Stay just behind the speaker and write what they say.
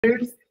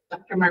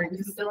Dr. Martin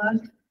is still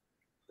on.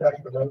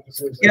 Dr. Martin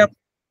is Yep.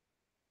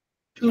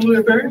 Two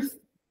Rivers.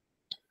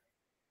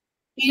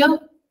 Heel.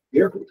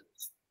 Here.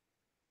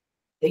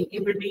 Thank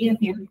you for being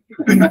here.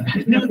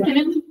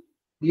 Newton.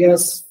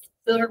 Yes.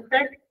 Silver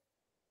Creek.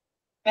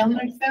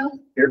 Elmersville.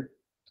 Here.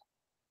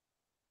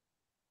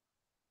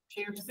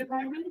 Sheriff's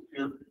Department.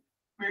 Here.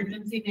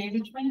 Emergency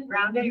Management.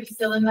 Rhonda, you're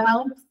still in the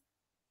house.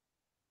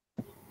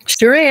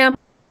 Sure am.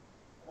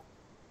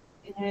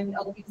 And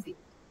LPC.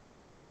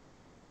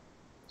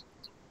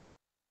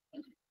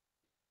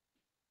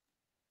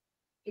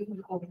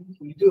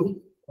 We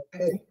do.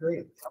 Okay,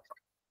 great.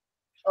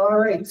 All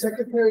right,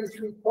 Secretary's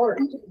report.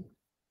 Did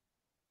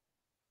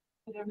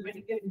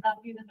everybody get a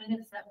copy of the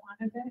minutes that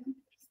wanted them?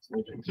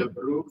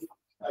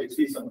 I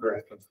see some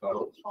corrections.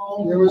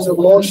 There was a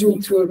motion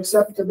to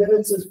accept the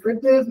minutes as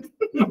printed.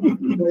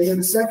 Do I get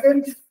a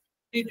second?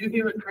 Did you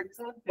hear what Rick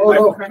said? Oh,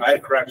 no. I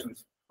had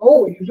corrections.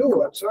 Oh, you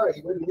do. I'm sorry.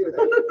 You didn't hear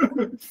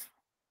that.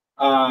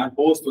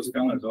 Host was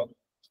telling us,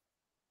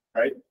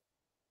 right?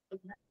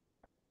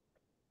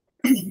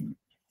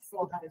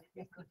 So how does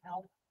it could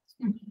help?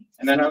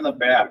 And then on the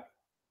back,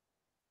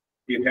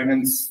 the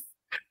attendance,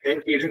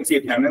 agency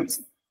attendance.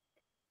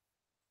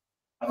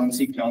 I don't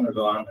see calendars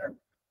on there,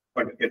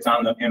 but it's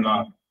on the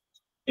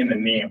in the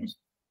names.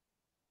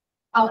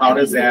 How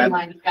does that?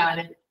 Got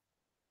it.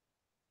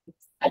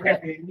 Okay.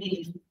 Okay.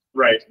 Name.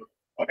 Right.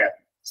 Okay.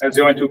 That's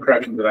the only two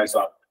corrections that I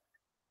saw.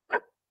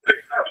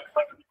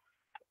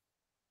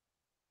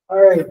 All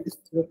right,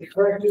 with the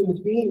corrections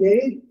being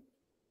made,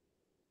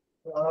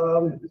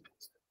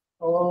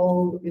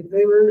 all in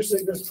favor,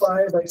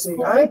 signify by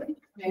saying aye.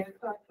 Mayor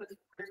Clark was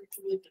referred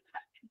to with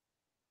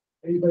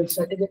the Anybody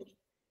second it?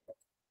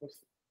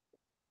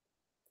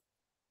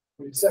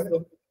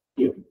 Second.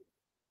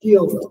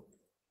 Keel.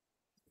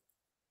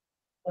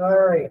 All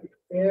right,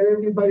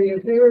 everybody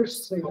in favor,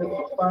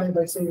 signify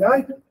by saying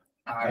aye.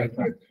 Aye.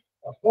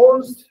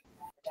 Opposed,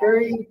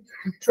 carried.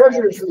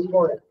 Treasurer's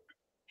report.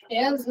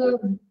 As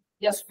of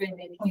yesterday,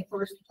 May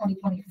 21st,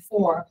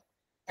 2024,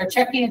 our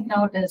checking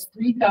account has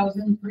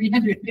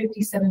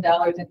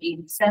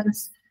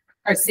 $3,357.80.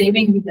 Our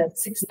savings at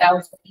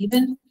 $6,000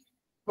 even,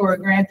 for a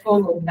grand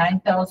total of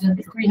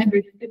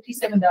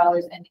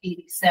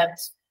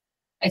 $9,357.80.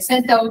 I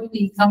sent out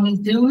the county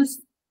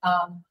dues,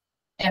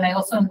 and I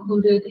also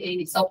included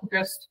a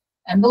self-addressed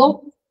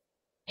envelope.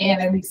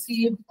 And I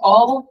received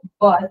all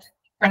but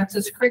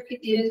Francis Creek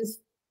is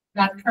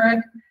not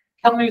current,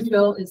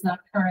 Kellersville is not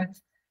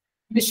current,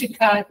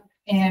 Michigan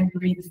and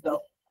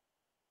Greensville.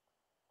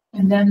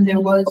 And then there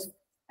was,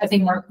 I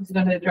think Mark was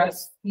going to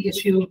address the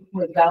issue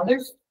with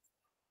Valders.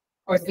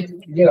 Or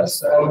did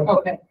Yes,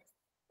 okay.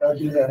 I'll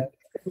do that.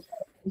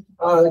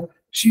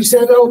 She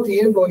sent out the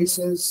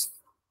invoices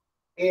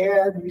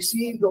and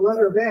received a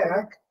letter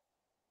back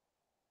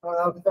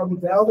from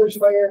Valders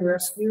Fire and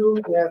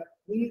Rescue that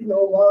we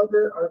no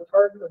longer are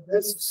part of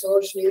this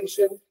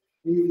association.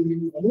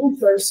 We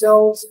removed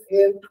ourselves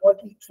in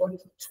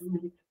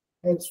 2022,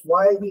 hence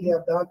why we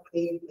have not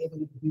paid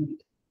any duty.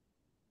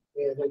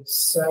 And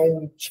it's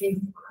signed Chief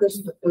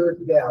Christopher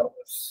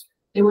Dallas.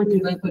 They were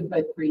delinquent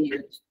by 3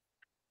 years.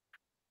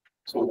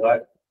 So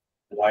why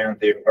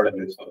aren't they part of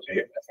the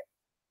association?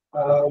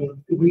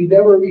 We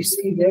never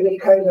received any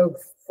kind of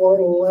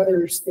formal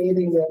letter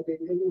stating that they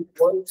didn't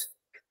want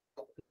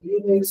to be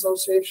in the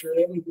association or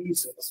any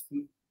reasons.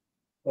 We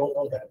don't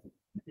know that.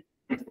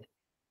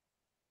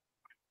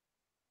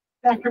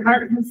 Dr.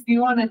 Martins, do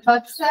you want to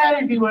touch that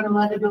or do you want to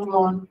let it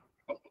alone?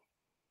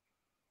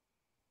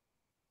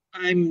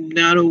 I'm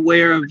not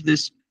aware of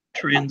this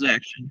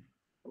transaction.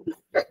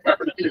 Or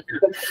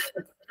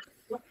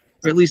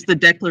at least the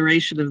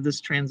declaration of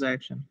this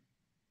transaction.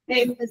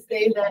 Safe to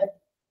say that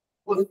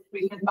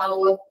we can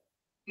follow up,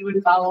 you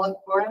would follow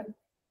up for it?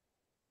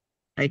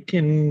 I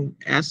can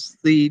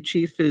ask the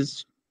chief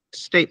his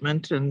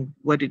statement and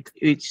what it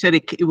said.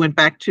 It went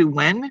back to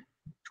when?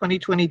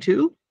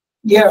 2022?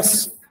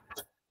 Yes.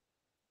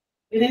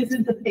 It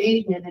isn't a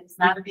payment, it's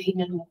not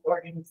being in the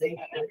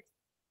organization.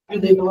 Do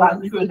they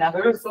belong to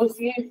another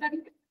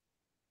association?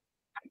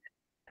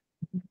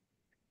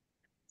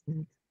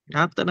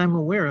 Not that I'm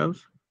aware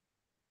of.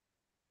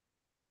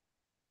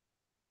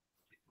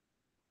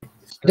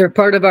 They're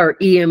part of our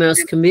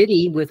EMS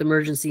committee with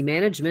emergency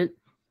management.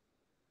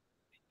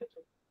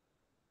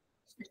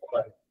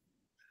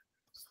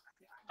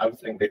 I would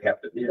think they'd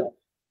have to be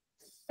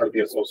part of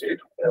the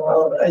association.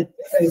 Well,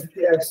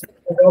 yes,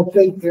 I don't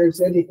think there's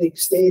anything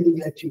stating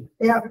that you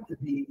have to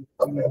be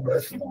a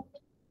member.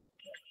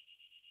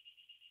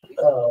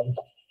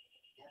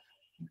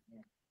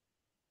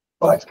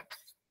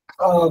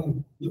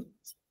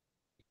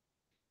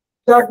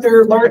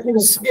 Dr.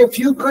 Martins, if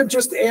you could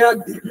just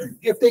add,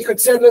 if they could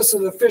send us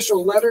an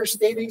official letter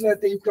stating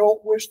that they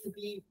don't wish to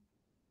be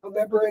a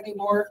member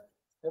anymore,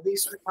 at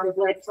least we kind of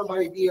like some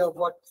idea of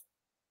what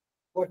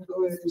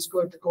is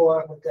going to go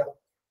on with them.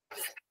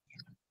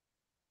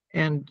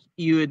 And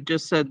you had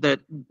just said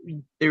that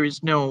there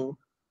is no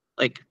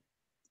like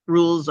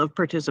rules of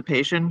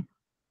participation.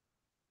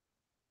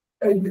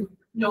 And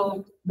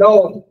No,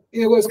 No,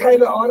 it was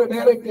kind of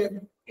automatic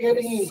that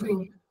any,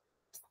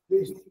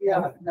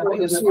 yeah,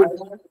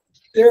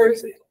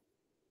 there's,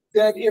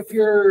 that if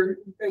you're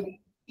an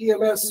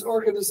EMS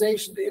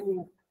organization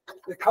in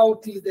the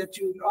county, that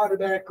you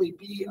automatically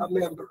be a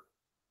member.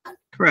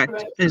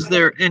 Correct. Is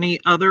there any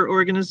other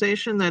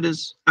organization that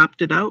is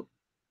opted out?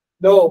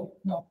 No,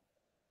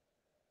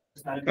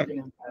 it's not everything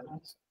in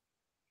finance.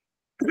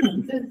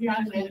 It says you're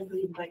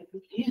automatically invited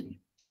in.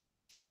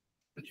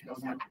 But you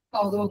don't have.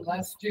 Although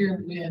last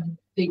year when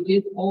they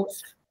did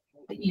host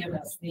the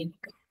EMS meeting.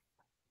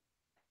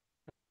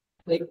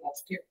 Late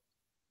last year.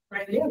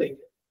 Right, yeah,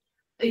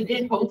 they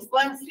did host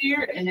last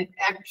year, and it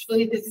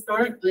actually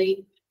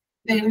historically,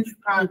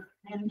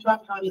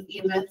 Manitowoc County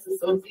EMS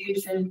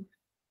Association,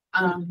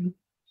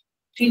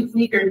 Chief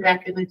Sneaker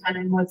back in the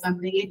time was a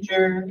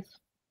major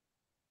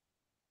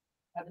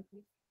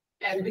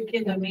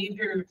advocate, a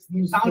major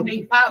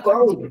founding father.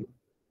 following,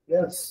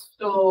 yes.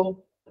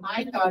 So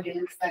my thought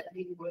is that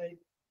we would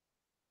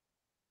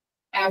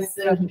ask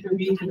them to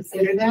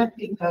reconsider that,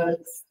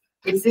 because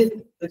this is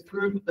the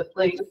group, the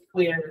place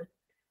where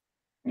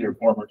Your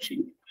former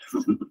chief.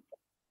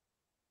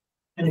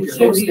 and it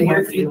should be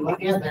working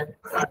together.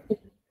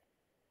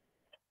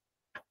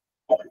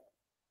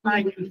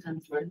 My 2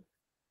 cents worth.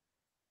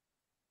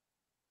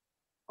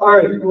 All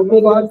right, we'll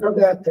move on from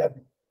that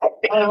then.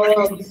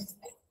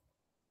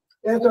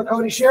 Manitowoc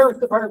County Sheriff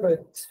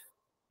Department.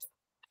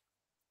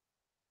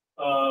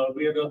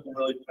 We have nothing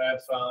really to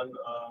pass on.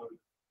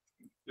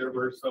 There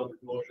were some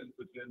promotions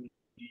within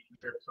the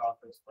sheriff's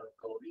office, but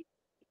Cody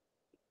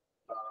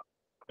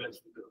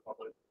mentioned to the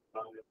public.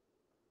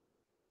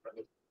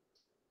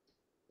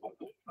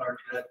 Our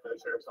at the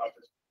sheriff's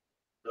office,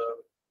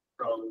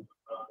 from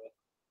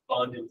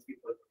bonding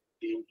people at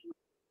the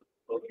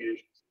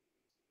locations.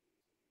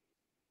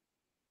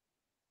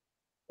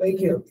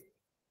 Thank you.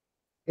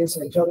 Guess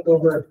I jumped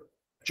over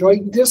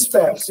Joint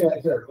Dispatch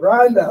Center.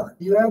 Rhonda,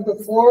 you have the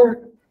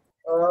floor.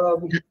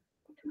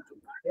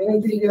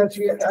 Anything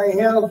that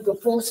I have the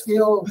full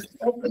scale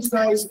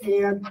exercise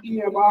and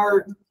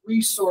EMR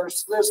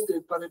resource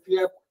listed, but if you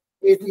have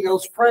anything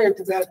else prior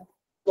to that,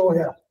 go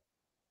ahead.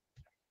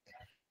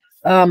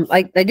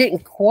 I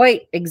didn't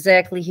quite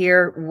exactly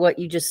hear what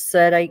you just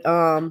said.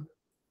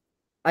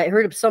 I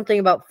heard of something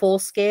about full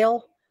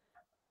scale.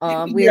 We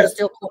are Yes.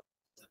 still.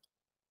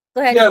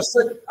 Go ahead. Yes,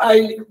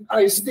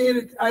 I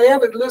stated, I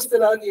have it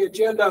listed on the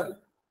agenda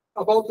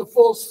about the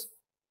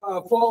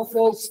fall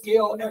full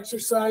scale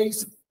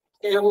exercise,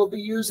 and we'll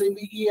be using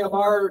the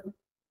EMR,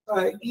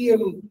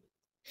 EM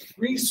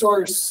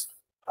resource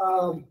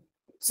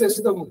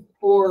system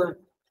for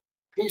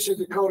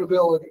patient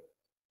accountability.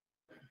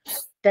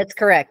 That's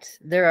correct.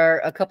 There are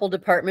a couple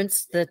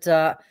departments that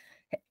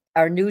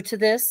are new to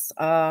this,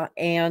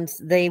 and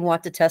they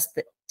want to test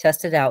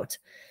it out.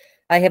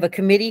 I have a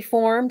committee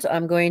formed.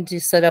 I'm going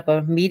to set up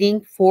a meeting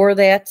for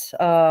that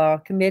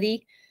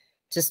committee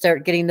to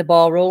start getting the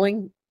ball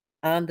rolling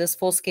on this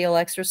full scale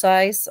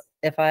exercise.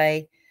 If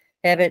I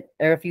haven't,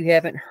 or if you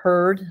haven't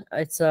heard,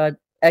 it's a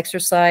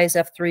exercise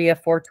F3,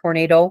 F4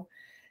 tornado.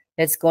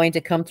 It's going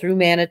to come through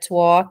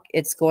Manitowoc.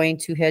 It's going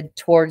to head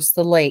towards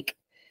the lake.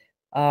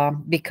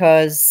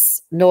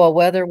 Because NOAA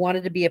Weather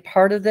wanted to be a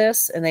part of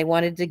this, and they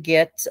wanted to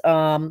get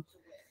the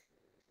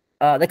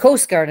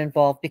Coast Guard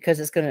involved because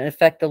it's going to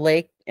affect the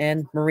lake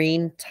and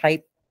marine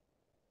type.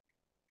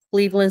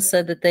 Cleveland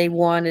said that they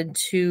wanted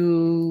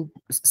to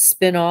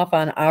spin off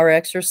on our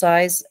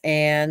exercise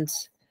and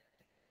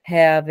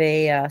have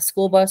a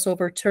school bus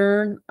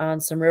overturn on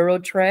some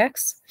railroad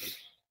tracks,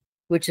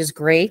 which is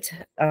great.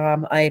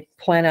 I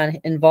plan on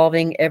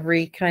involving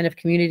every kind of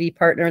community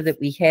partner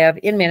that we have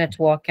in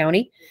Manitowoc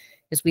County,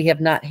 because we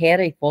have not had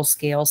a full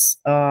scale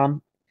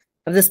of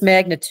this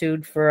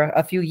magnitude for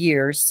a few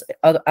years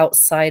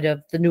outside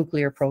of the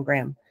nuclear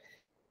program.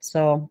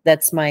 So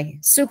that's my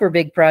super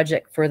big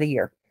project for the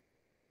year.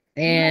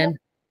 And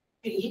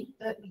Date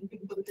that you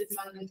can put this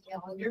on the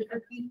calendar for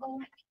people.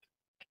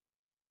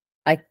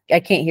 I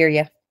can't hear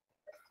you.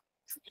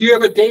 Do you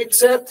have a date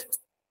set?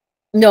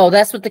 No,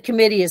 that's what the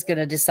committee is going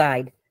to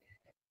decide.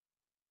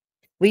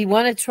 We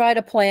want to try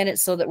to plan it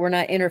so that we're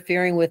not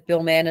interfering with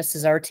Bill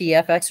Manis's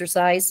RTF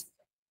exercise.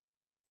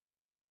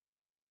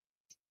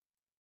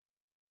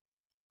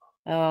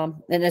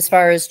 And as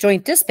far as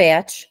joint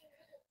dispatch,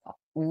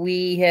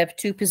 we have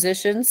 2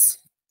 positions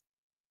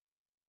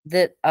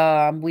that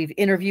we've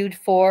interviewed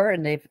for,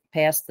 and they've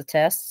passed the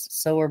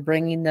tests. So we're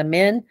bringing them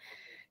in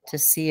to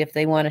see if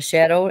they want to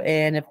shadow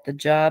and if the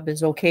job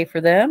is okay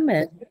for them.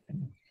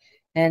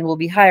 And we'll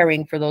be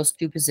hiring for those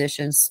 2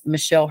 positions.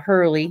 Michelle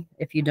Hurley,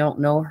 if you don't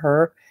know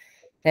her,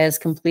 has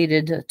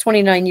completed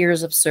 29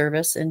 years of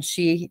service, and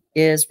she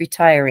is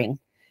retiring.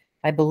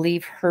 I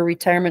believe her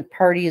retirement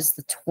party is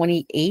the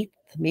 28th,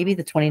 maybe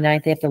the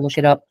 29th. They have to look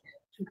it up.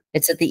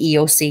 It's at the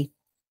EOC.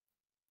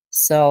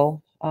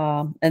 So,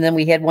 and then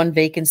we had 1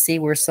 vacancy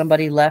where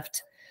somebody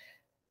left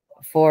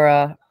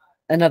for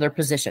another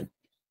position.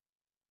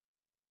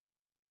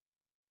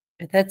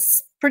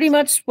 That's pretty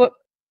much what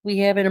we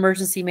have in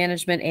emergency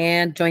management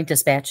and joint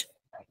dispatch.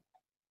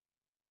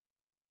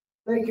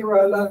 Thank you,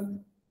 Rhonda.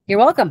 You're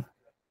welcome.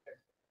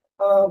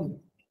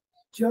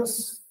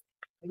 Just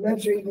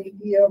mentioning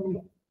the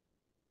EM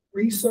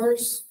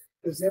resource,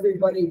 does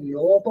everybody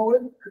know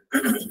about it?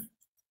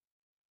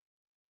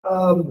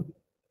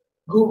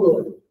 Google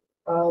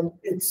it.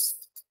 It's,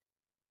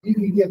 you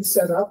can get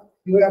set up.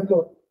 You have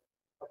to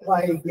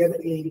apply and get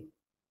a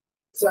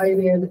sign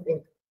in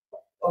and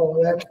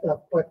all that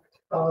stuff, but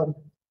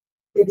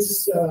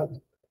it's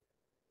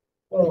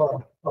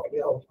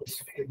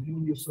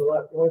you use a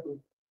lot more than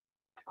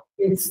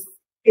it's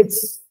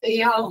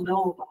They all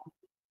know about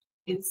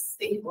it. It's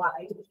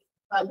statewide,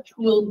 a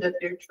tool that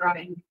they're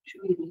trying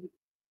to.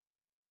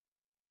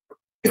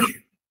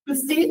 The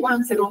state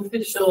wants an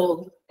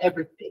official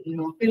everything,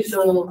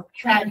 official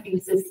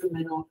tracking system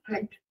and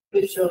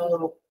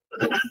official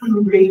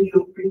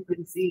radio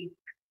frequency.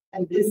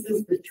 And this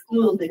is the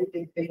tool they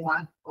think they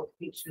want for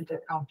patient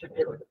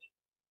accountability.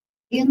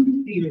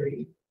 In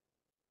theory,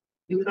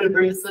 you put a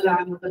bracelet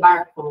on with a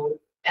barcode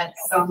at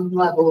some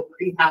level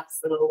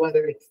pre-hospital,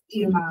 whether it's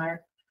EMR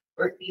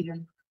or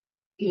even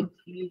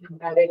EMT,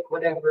 medic,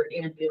 whatever,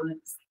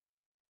 ambulance.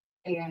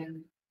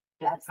 And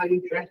that's how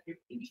you track your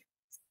patients.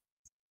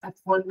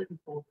 That's one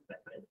component of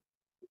it.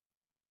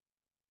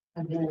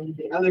 And then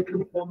the other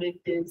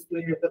component is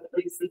where the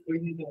places where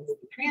you guys will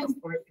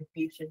transport your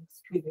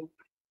patients to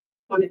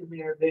put in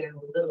their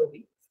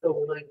availability. So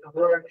like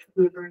Aurora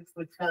Troopers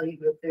would tell you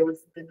if there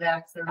was a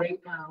disaster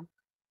right now,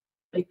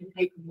 they can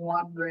take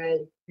one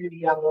red, 3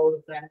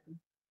 yellows, and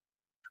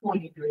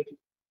 20 green.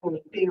 Or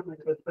the family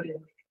would put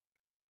in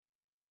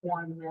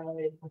one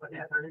red,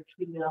 whatever,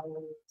 2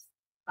 yellows,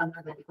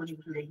 another 20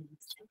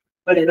 greens.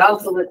 But it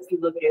also lets you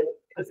look at,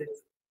 because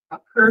it's a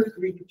per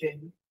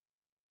region.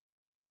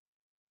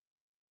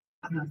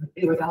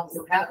 It would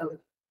also have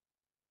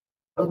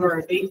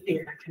Aurora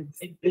Bayfair and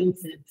St.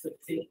 Vincent's and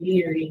St.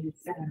 Mary's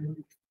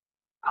and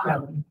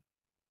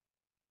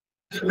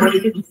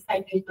you can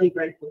technically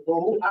right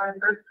below our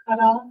Earth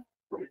cutoff,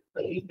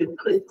 but you can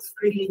click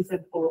screens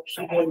and pull up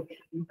shadow.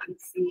 You can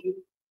see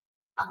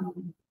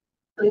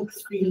click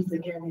screens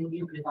again, and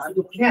you can see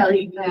the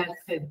Kelly Mass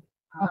and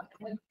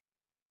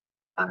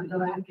the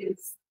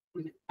Rapids.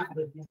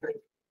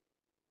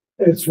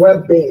 it's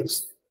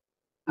web-based.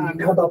 You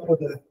come up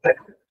with a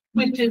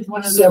Which is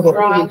one of the Several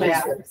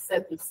drawbacks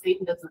that the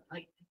state doesn't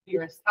like to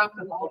hear us talk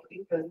about,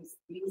 because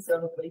these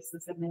are the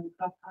places and then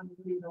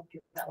we don't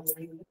get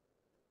validated.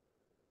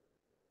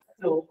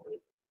 So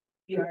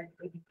we aren't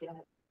going to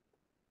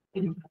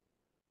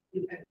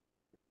get,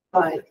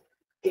 but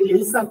it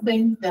is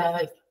something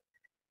that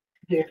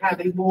they're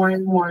having more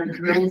and more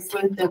drills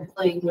with and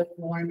playing with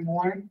more and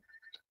more.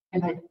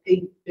 And I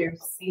think they're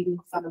seeing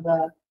some of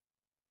the,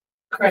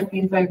 correct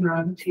me if I'm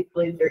wrong,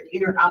 chiefly their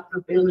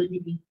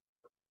interoperability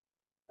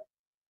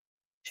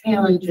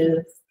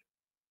challenges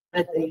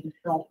that they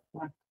don't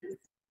want to.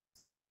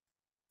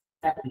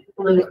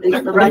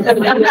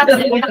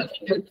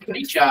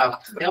 Great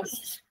job. Yep.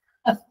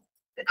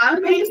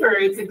 On paper,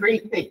 it's a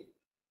great thing.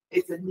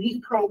 It's a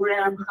neat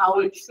program,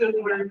 how it should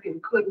work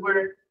and could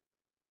work.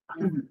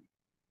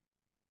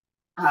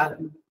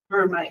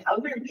 For my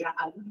other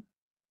job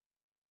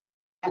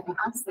at the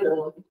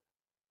hospital,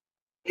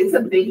 it's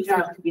a big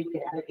job to get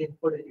data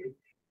input in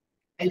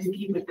and to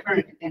keep it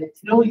current. And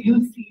it's no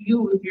use to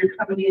you if you're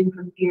coming in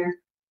from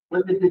here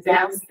with a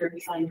disaster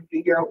trying to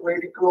figure out where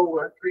to go,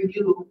 or for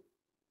you,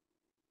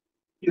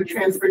 your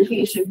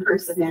transportation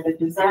person at a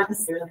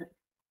disaster,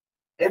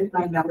 if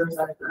my numbers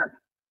are correct.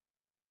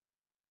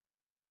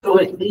 So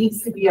it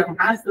needs to be on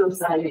the hospital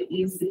side, it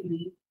needs to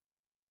be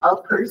a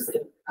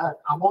person,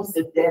 almost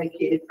a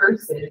dedicated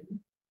person.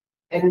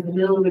 And in the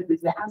middle of a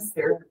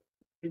disaster,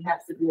 it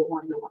has to be a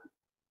one-to-one.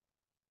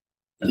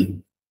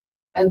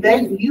 And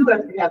then you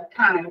have to have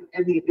time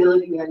and the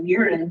ability on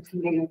your end to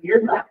manage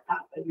your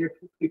laptop and your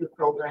computer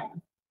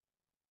program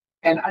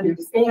and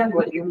understand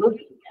what you're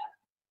looking at.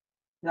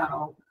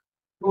 Now,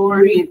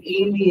 Rory and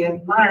Amy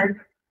and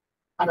Mark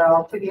are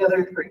all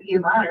together for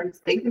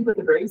EMRs. They can put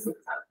the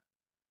bracelets on.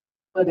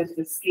 But if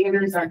the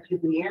scanners aren't in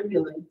the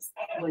ambulance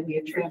when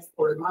you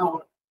transport them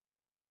out,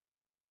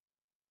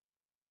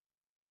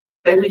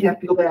 then we have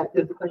to go back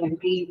to plan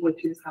B,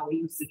 which is how we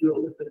used to do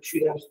it with the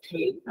triage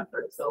tape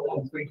number. So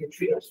that's where your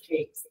triage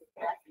takes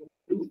back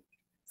into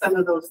some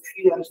of those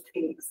triage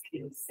takes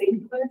can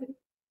sync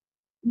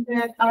with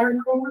that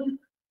article.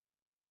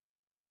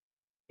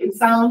 It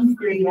sounds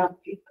great on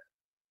paper.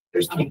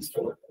 There's takes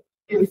for it.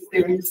 If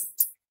there's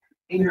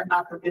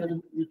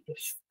interoperability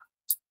issue.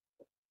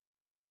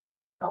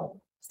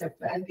 So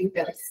I think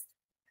that's,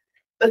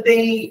 but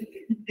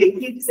they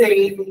keep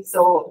saying,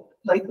 so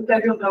like the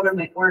federal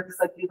government works,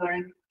 like you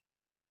learn.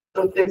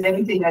 So if there's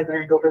anything I've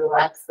learned over the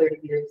last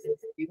 30 years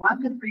is if you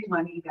want the free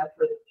money, you got to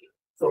put it in.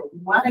 So if you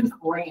want a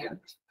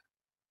grant,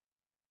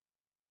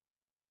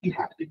 you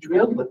have to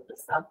drill with the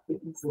stuff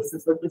because this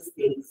is what the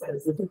state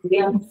says is the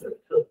answer.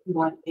 So if you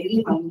want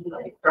any money,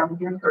 like from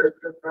your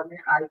HERC or from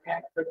your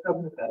IPAC or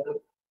from the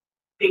federal,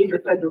 state or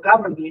federal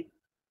government,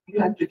 you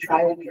have to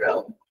try and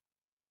drill.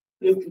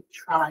 You have to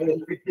try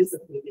and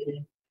participate in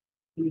it.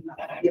 You know,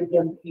 give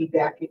them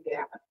feedback and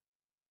data.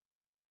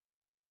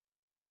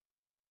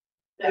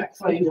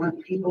 That's why you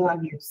want people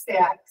on your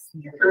stacks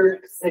and your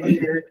hercs and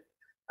your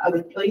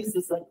other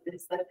places like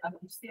this that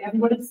understand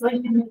what it's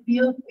like in the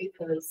field,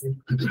 because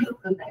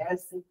the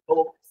massive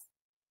folks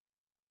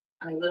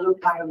are a little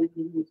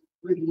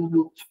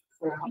removed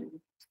from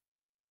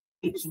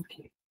patient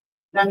care.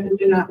 Not that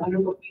they're not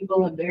wonderful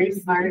people and very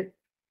smart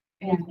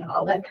and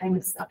all that kind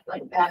of stuff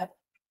like that,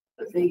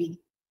 but they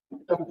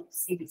don't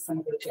see some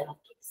of the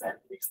challenges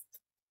at least.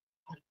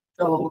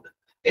 So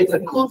it's a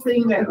cool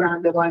thing that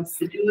Rhonda wants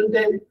to do with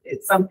it.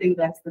 It's something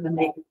that's going to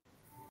make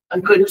a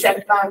good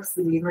checkbox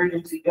in the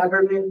emergency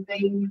government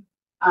thing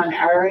on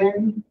our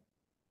end.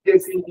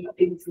 There's going to be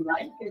things you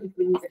like and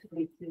things that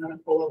make you want to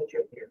pull out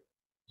your ear.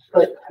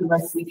 But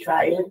unless we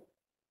try it,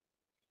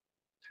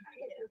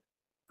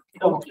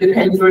 so it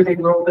depends where they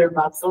roll their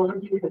bus over,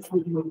 because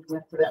we moved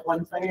went to that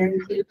one fire in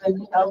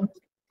Cleveland,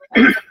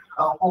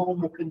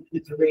 home, we couldn't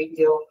use the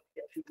radio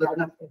if you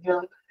run up the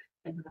hill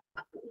and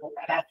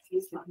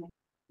taxis.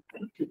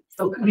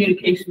 So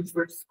communications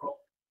were slow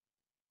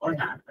or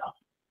not though.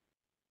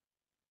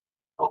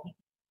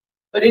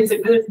 But it's a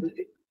good,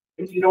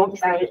 if you don't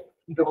try it,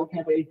 you don't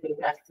have anything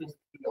access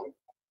to.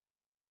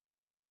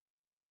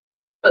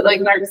 But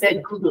like Mark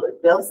said, Google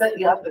it. They'll set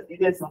you up if you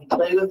guys want to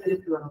play with it,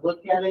 if you want to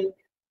look at it.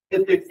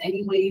 If there's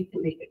any way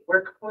to make it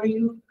work for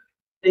you,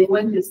 they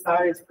went as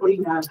far as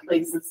putting on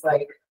places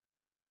like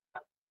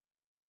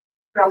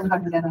Crown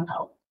Continental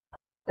Health,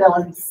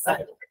 Bell's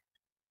Psych.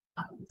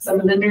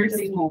 Some of the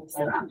nursing homes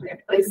are on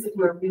there, places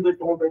where we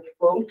would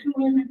overflow to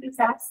in a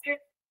disaster,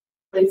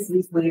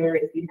 places where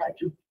if you had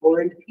to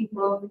board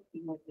people,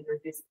 you know, they were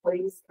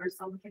displaced or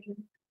something.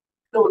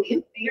 So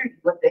in theory,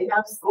 what they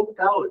have scoped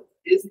out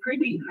is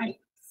pretty nice.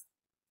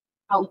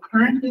 How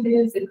current it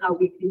is and how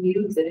we can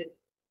use it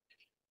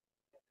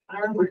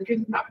are work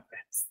in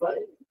progress, but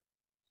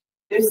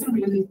there's some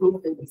really cool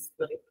things.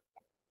 But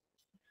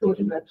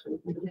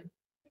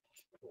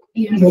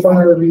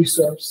Mobile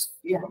resource.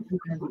 yeah.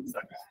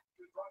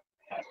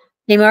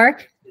 Hey,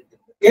 Mark,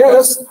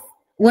 Yes,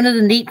 one of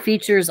the neat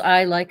features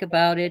I like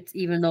about it,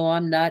 even though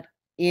I'm not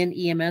in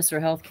EMS or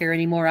healthcare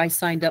anymore, I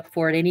signed up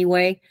for it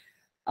anyway.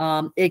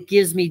 It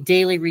gives me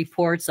daily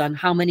reports on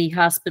how many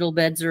hospital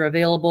beds are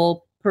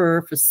available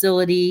per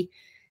facility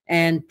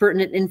and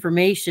pertinent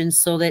information,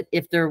 so that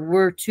if there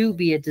were to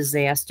be a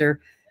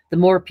disaster, the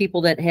more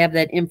people that have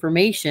that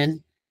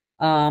information,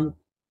 the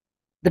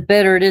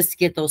better it is to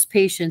get those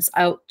patients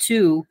out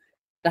to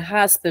the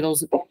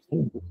hospitals,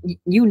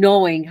 you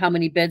knowing how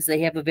many beds they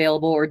have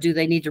available, or do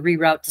they need to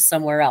reroute to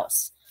somewhere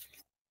else.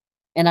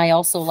 And I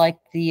also like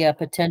the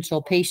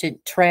potential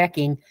patient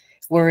tracking,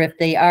 where if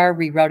they are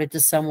rerouted to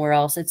somewhere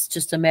else, it's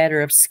just a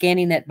matter of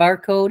scanning that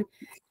barcode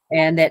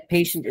and that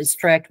patient is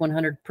tracked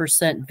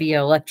 100% via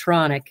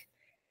electronic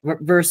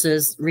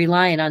versus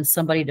relying on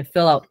somebody to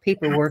fill out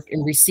paperwork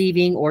and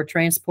receiving or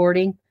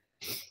transporting.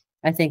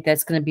 I think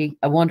that's going to be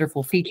a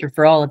wonderful feature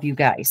for all of you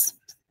guys.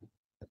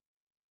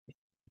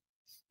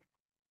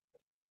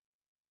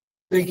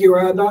 thank you,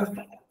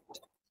 Rhonda.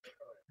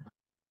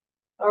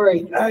 All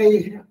right,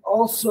 they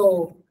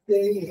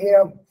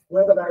have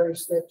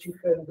webinars that you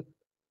can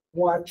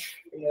watch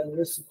and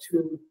listen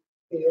to,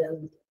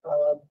 and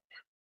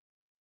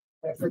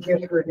I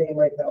forget her name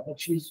right now, but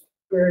she's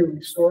very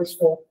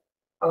resourceful.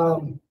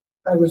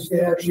 I was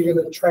actually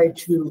going to try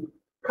to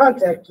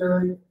contact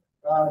her.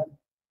 I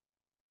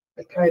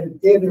kind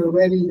of did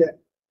already. That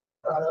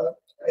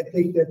I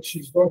think that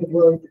she's more than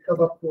willing to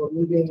come up to a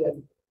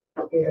meeting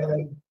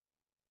and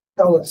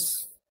tell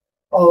us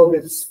all of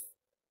its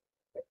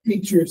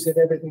features and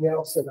everything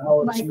else and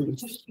how it's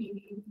used.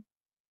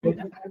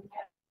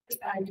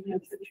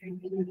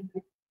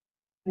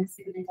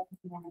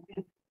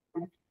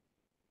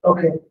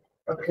 Okay.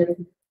 Okay.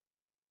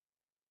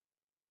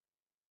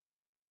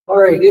 All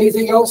right.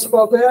 Anything else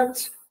about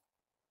that?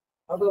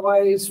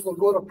 Otherwise, we'll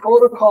go to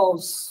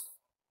protocols.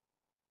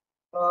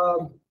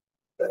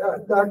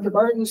 Dr.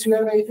 Martins, you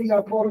have anything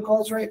on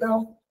protocols right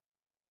now?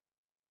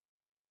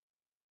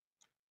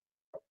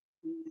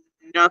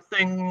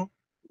 Nothing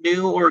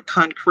new or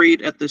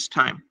concrete at this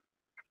time.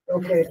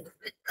 Okay.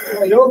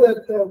 I know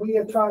that we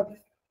had talked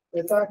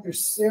that Dr.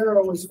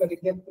 Sarah was going to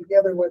get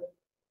together with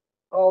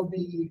all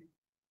the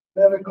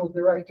medical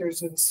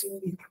directors and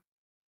see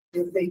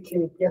if they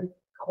can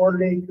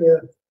coordinate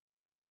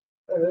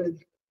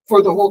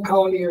for the whole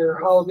county, or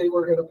how they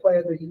were going to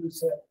plan to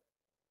use it.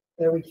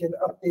 That we can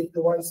update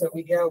the ones that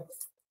we have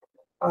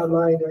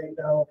online right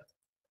now.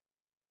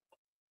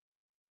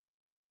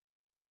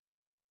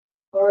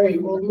 All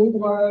right, we'll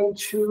move on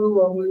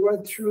to, we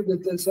went through the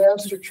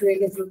disaster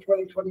training for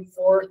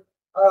 2024.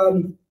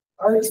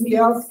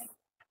 RTF,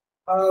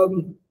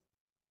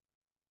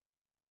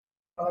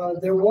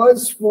 there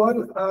was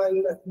one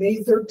on May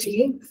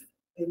 13th.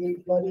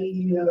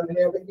 Anybody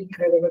have any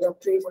kind of an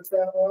update with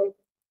that one?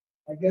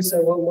 I guess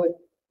that one went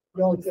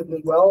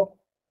relatively well.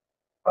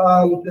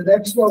 The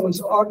next one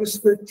was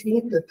August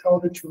 13th at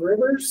Town of Two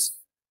Rivers.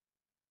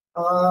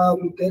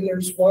 Then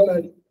there's one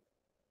on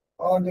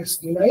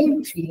August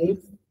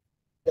 19th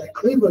at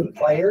Cleveland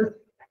Fire.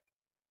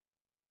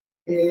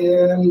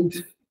 And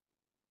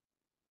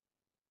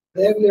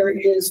Then there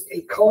is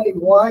a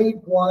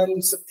county-wide one,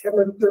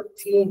 September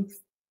 13th,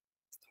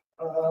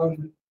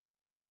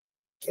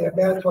 at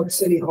Manitowoc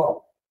City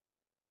Hall.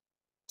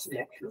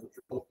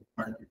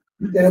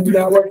 That's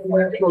not what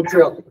the actual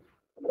drill.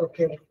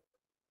 Okay.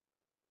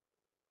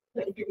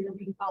 But you're gonna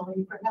be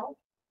calling for help.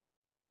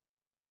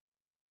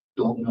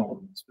 Don't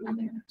know.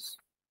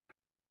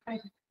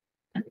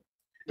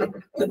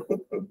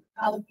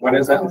 When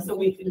is that? So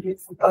we can get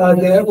some.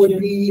 That would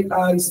be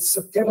on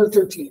September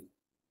 13th.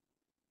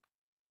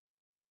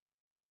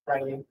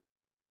 Friday.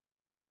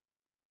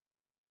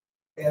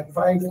 At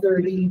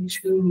 5:30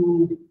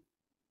 to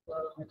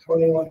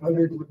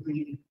 2100 would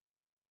be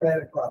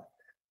 9 o'clock.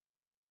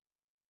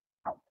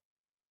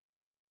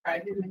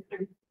 Friday the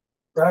 13th.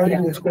 Friday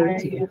Yeah, the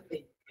Friday 13th. the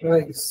 13th.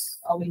 Nice.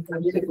 I'll be I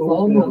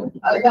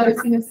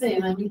was gonna say,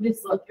 let me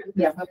just look.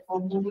 Yeah. But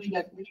we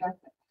got to check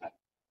that.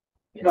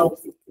 You know.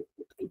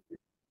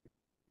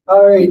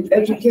 All right,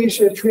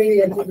 education and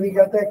training, I think we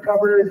got that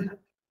covered.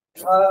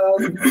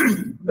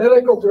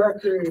 Medical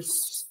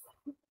directors.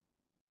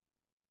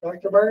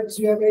 Dr. Martins,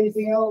 do you have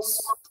anything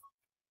else?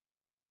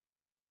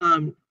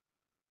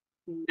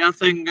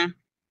 Nothing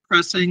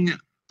pressing.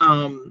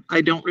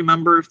 I don't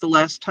remember if the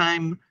last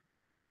time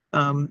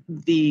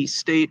the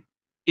state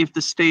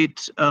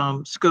scopes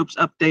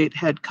update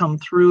had come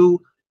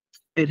through.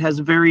 It has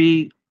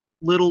very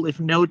little, if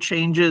no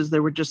changes.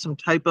 There were just some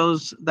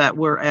typos that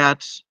were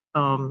at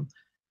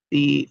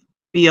the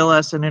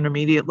BLS and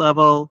intermediate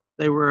level.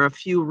 There were a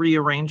few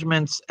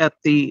rearrangements at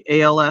the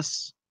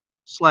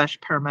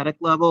ALS/paramedic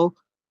level,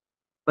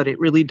 but it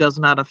really does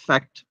not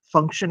affect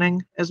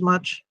functioning as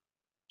much.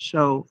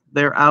 So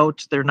they're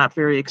out, they're not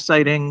very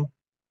exciting,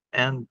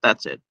 and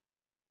that's it.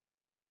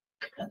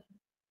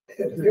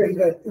 Very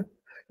good.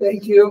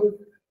 Thank you.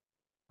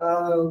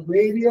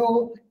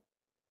 Radio.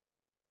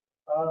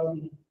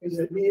 Is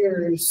it me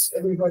or is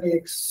everybody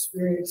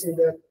experiencing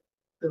that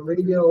the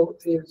radio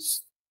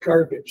is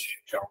garbage?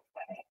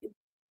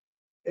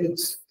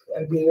 It's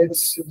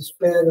as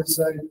bad as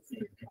I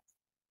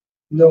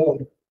know.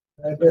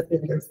 I've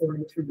been here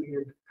 42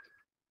 years.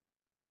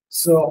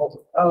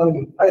 So,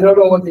 I don't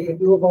know what they can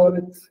do about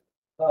it.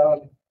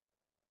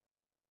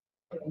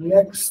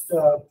 Next,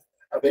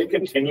 Are they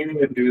continuing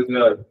to do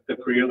the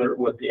pre-alert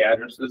with the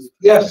addresses?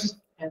 yes,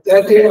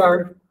 that they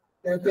are.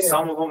 That they are.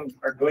 Some of them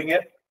are doing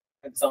it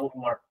and some of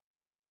them aren't.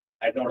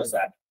 I've noticed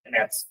that, and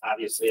that's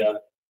obviously a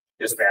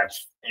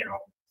dispatch, you know.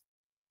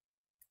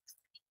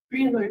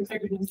 Pre-alerts are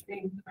gonna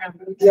change around.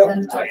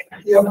 Yep. Right.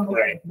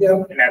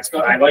 Yeah, And that's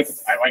good. I like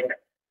it. I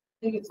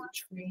think it's a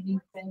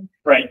training thing,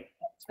 Right.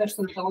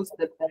 especially those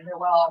that have been there.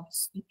 Well, I'm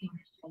speaking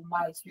from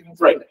my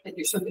experience. Right. That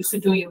you're so used to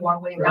doing it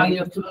one way, now you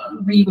have to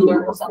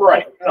relearn something.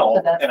 Right. No,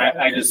 So that's and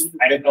I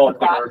didn't know if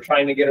they were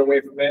trying to get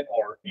away from it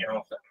or, you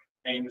know,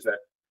 things that,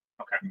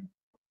 okay.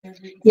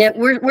 Yeah,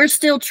 we're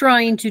still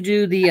trying to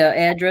do the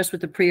address with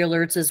the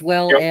pre-alerts as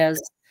well Yep.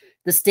 as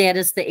the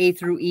status, the A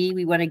through E.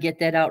 We want to get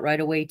that out right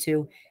away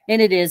too.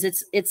 And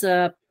it's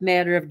a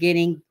matter of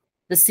getting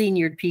the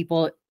seniored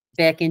people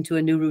back into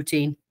a new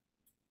routine.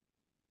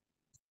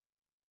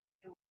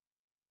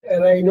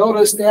 and I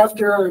noticed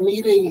after our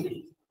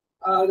meeting,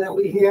 that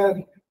we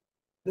had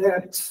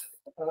that,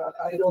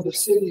 I know the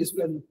city has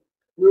been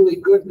really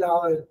good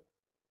now at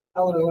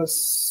telling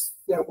us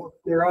that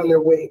they're on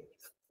their way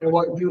and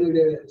what unit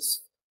it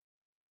is.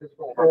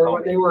 Or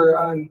when they were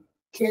on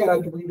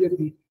CAD, we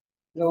didn't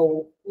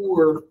know who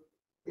or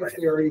if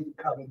they were even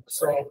coming,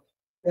 so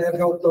that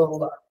helped a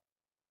lot.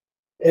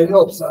 It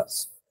helps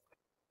us.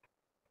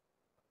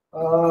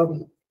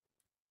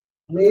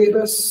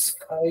 Mavis,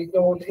 I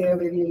don't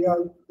have any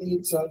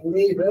leads on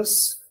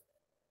Mavis.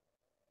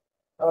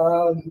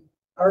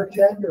 Our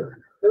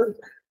tender,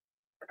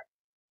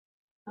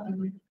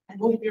 I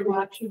hope you're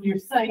watching your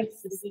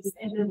sites. This is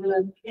end of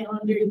the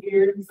calendar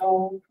year,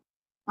 so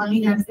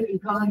money has to be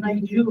gone by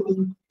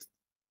June.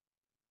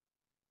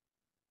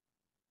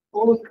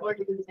 Both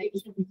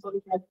organizations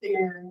look at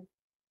their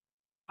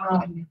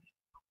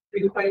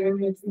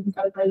requirements and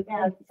stuff like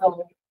that,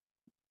 so.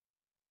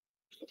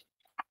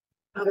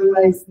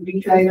 Otherwise,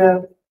 we try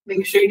to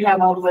make sure you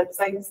have all the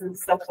websites and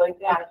stuff like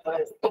that,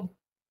 but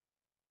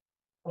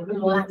over the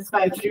last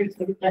 5 years,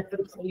 we've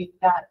definitely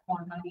got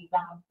more money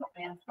down for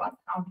Manitowoc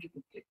County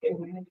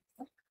particularly.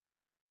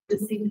 To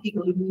see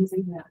people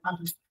using that,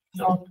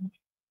 so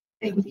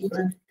thank you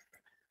for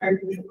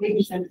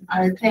participation.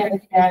 Our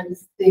tag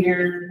has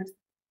their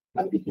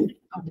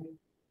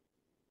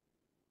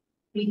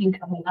meeting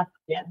coming up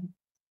again.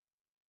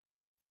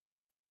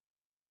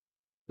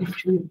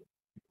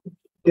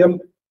 yep.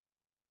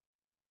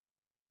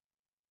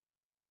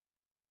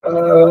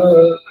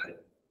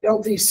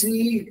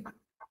 LTC,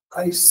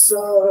 I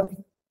saw,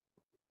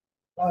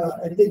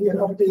 I think an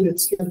updated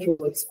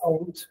schedule is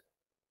out.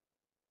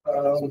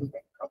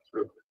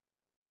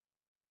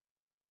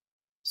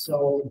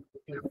 So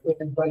if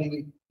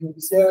anybody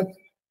needs that.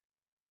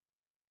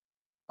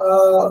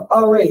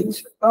 All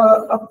right,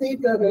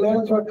 update that the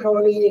Manitowoc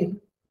County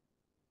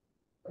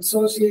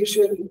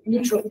Association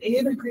Mutual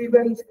Aid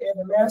Agreement and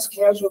the Mass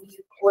Casualty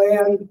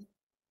Plan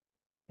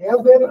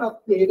have been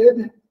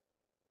updated.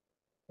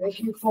 Thank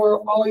you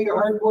for all your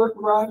hard work,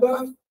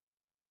 Rhonda.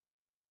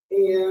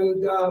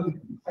 And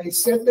I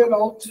sent that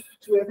out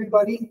to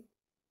everybody.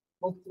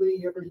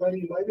 Hopefully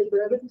everybody might have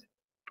read it.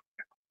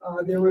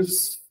 There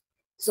was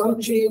some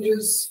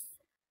changes.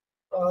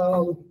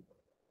 The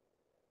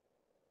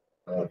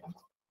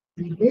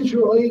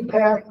visual aid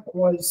pack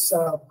was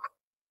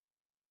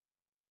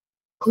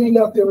cleaned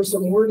up. There were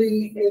some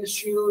wording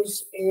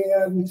issues,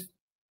 and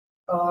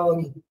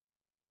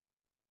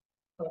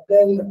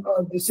then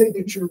the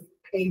signature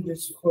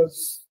pages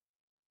was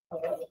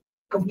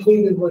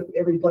completed with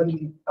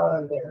everybody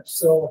on there.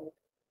 So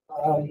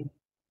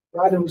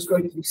Rhonda was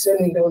going to be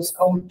sending those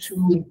out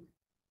to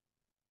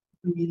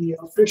the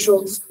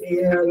officials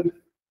and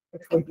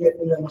actually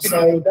getting them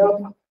signed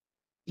up.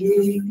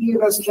 The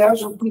EMS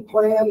casualty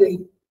plan,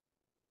 we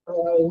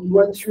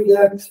went through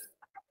that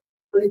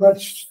pretty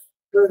much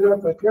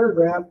paragraph by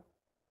paragraph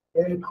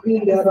and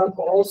cleaned that up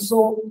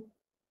also.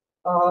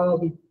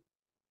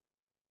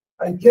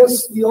 I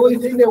guess the only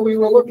thing that we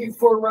were looking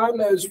for,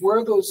 Rhonda, is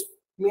where those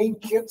main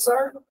kits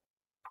are.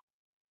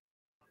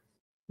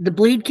 The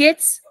bleed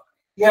kits?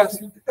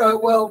 Yes,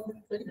 well,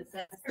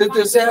 the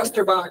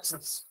disaster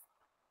boxes.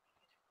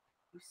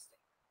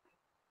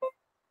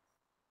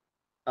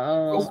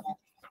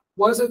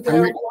 Wasn't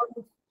that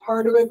one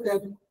part of it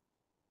that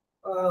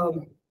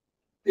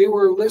they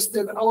were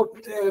listed out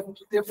at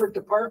different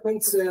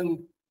departments,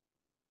 and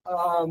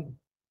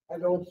I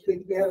don't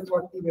think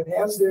Manitowoc even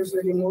has theirs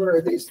anymore.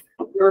 Or they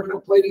were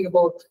complaining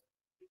about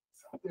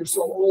they're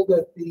so old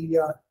that the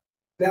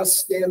vests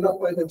stand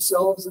up by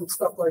themselves and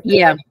stuff like that.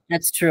 Yeah,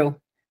 that's true.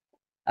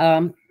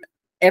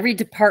 Every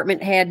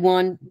department had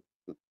one.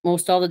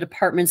 Most all the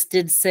departments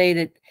did say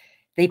that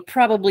they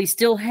probably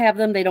still have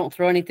them. They don't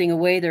throw anything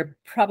away. They're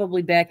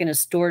probably back in a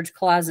storage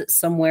closet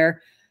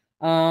somewhere.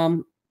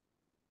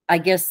 I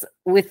guess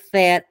with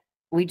that,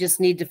 we just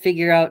need to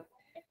figure out,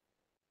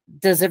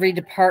 does every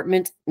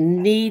department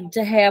need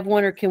to have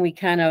one, or can we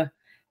kind of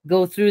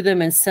go through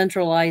them and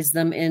centralize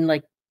them in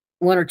like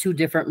one or two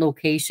different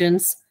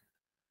locations?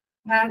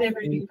 Not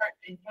every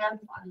department has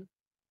one.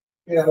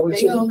 Yeah,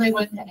 They only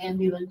went to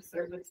ambulance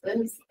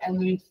services, and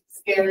we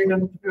scattered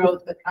them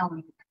throughout the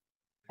county.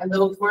 And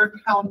those were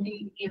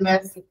county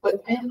EMS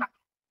equipment.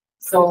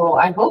 So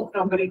I hope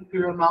nobody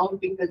threw them out,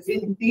 because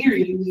in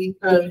theory, we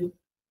could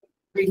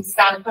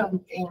restock them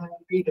and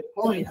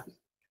redeploy them.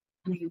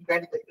 I mean,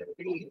 granted, they're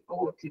pretty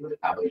old, you would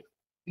probably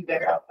be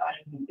better out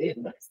buying them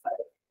in this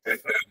side.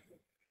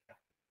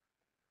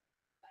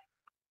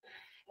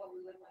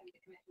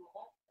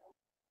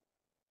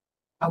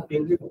 How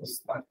big are those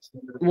spots?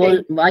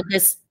 Well, I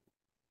guess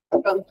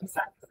Oh,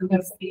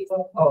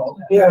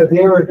 yeah,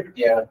 they were.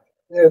 Yeah.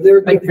 Yeah,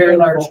 they're Like very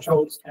large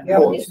totes. Yeah.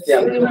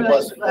 They were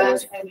like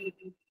glass heavy.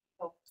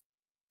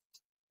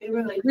 They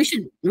were like.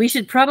 we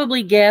should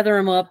probably gather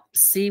them up,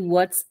 see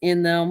what's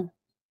in them,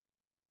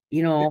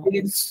 you know,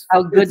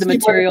 how good the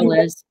material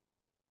is.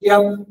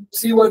 Yeah,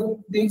 see what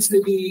needs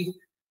to be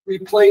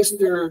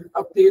replaced or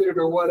updated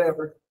or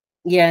whatever.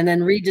 Yeah, and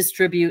then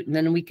redistribute, and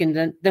then we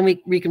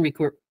can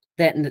record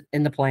that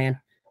in the plan.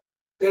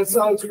 That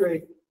sounds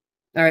great.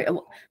 All right,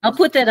 I'll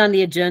put that on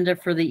the agenda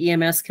for the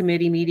EMS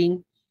committee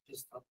meeting.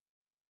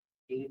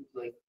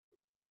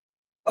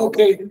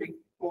 Okay.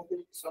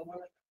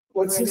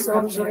 What's this? Right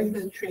I'm around sorry.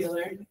 the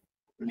trailer.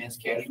 Mass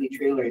casualty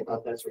trailer, I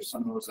thought that's where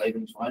some of those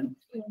items went.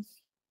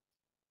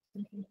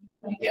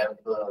 Yeah,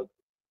 the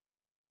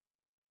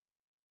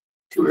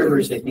Two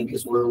Rivers, I think,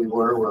 is where we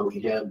were, where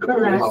we had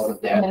Correct. all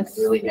of that, Yes.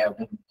 really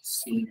haven't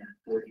seen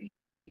or heard.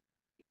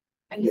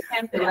 I just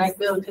have to ask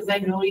Bill, because I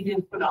know he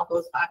didn't put all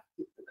those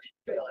boxes in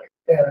the trailer.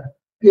 Yeah.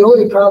 The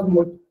only problem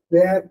with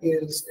that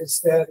is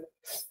that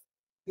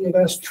the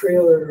EMS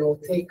trailer will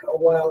take a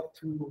while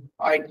to.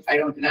 I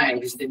don't deny, I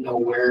just didn't know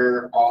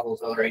where all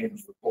those other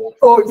items were pulled.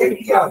 Oh,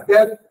 yeah,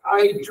 that,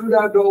 I do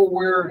not know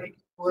where I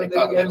they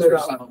thought that's ended where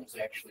up. some of those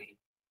actually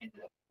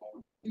ended up.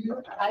 You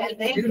know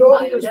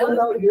if there's one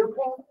out here,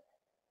 Paul?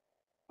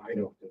 I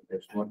don't think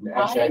there's one.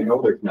 Actually, I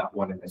know there's not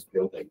one in this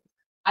building.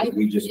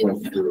 We just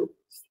went through.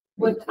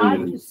 What I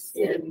just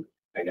said, And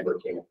I never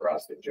came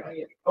across a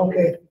giant.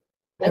 Okay.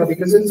 Yeah,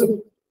 because it's a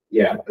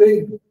Yeah,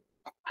 big,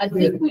 I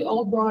think we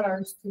all brought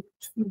ours to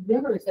Two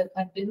Rivers that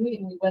time, didn't we?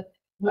 And we went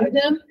with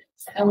them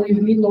and we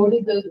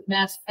reloaded the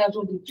mass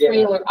casualty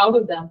trailer out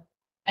of them.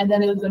 And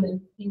then it was gonna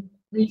be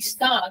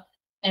restocked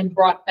and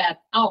brought back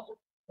out.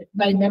 If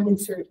my memory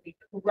serves me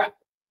correct.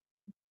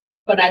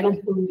 But I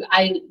don't believe,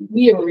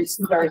 we ever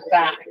received ours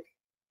back.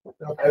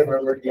 I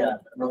remember, yeah, I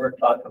remember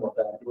talking about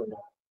that.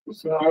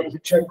 so I'll have to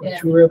check with Yeah.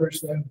 Two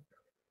Rivers then.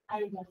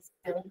 I was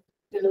still.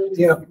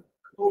 Yeah.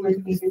 Over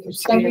the For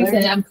some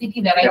reason, I'm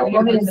thinking that I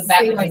wrote it in the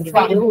back of my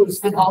truck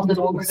and hauled it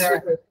over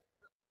there.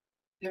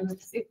 There were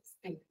 6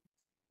 things.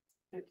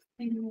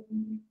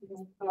 16,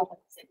 12,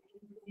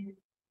 16.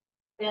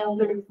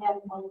 Elders had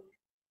one.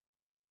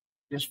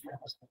 Just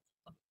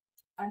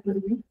I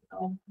believe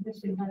so.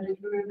 This is how they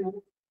were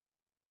doing.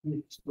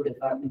 would have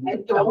thought. I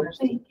don't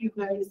think you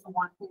guys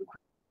want to.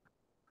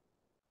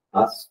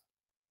 us.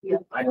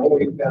 I know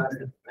we've got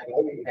it, I know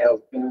we have,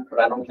 but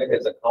I don't think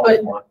it's a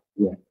common one.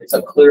 Yeah. It's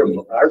a clear,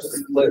 ours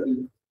is clear.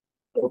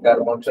 We've got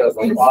a bunch of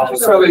like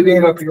office, So they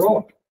made up your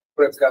own.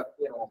 but it's got,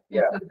 you know,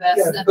 yeah, The vest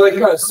Yeah, and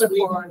like us, the we-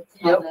 clipboard,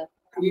 yep. yeah,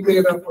 We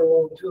made up our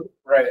own too.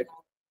 right.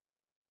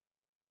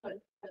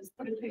 Let's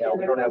put it Yeah,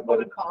 we don't have,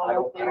 but I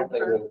don't think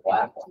it's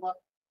black one.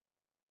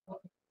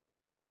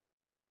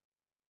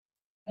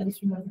 I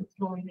just remember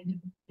throwing it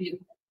in the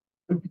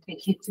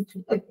vehicle.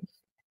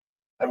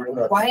 I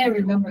remember. Why I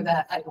remember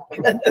that, I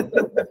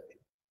don't.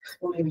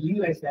 Well, maybe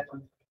you guys have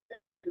one.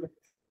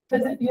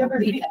 Because if you ever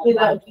pick it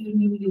up, you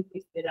immediately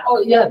pick it up. Oh,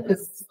 yeah,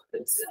 because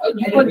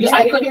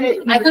I could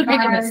pick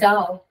it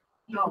myself.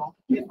 No,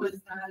 it was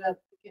not a,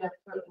 pick it up,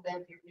 throw it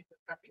in, you're just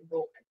fucking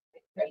go.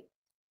 Right.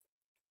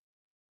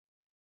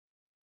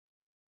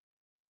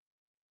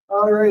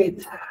 All right,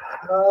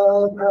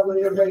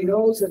 probably everybody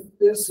knows that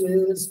this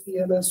is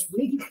EMS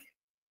week.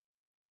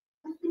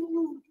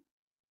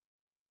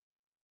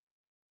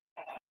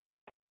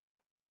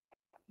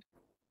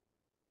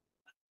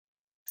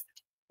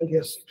 I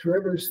guess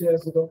Rivers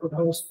has an open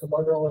house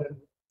tomorrow and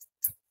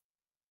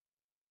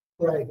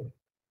Friday.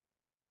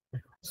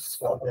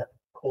 So that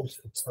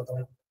posted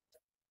something.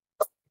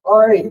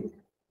 All right.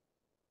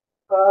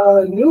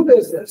 New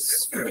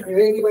business.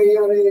 Anybody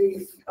got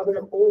any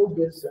other old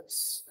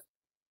business?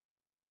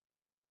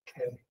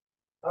 Okay.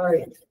 All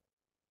right.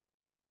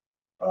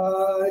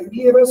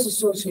 EMS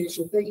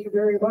Association, thank you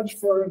very much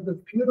for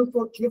the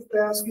beautiful gift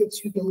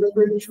baskets you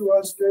delivered to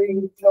us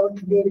during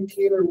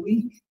Telecommunicator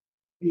Week.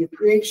 We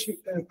appreciate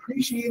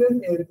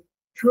it and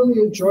truly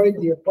enjoyed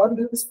the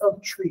abundance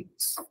of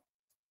treats.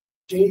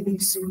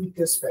 JBC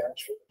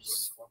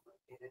Dispatchers.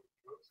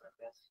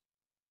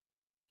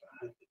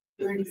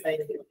 Very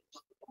excited.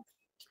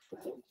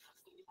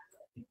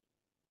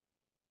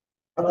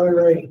 All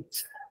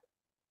right.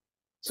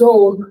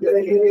 So,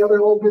 any other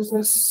old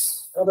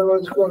business?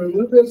 Otherwise, go to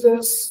new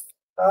business.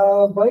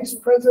 Vice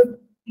President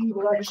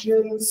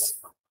elections.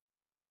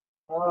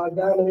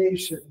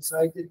 Nominations.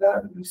 I did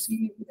not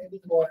receive any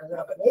more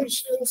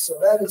nominations, so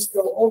that is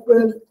still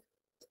open.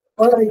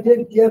 But I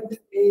did get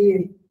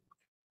a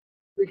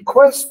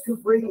request to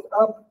bring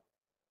up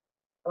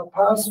a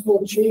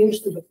possible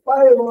change to the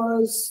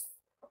bylaws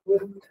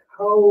with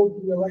how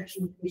the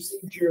election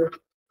procedure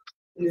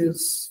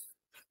is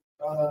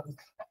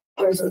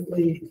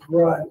presently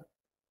run.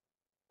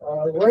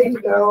 Right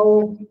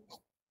now,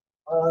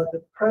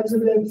 the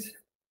president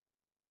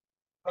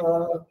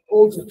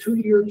holds a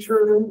 2-year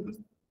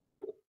term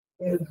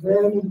and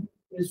then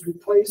is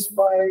replaced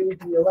by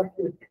the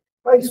elected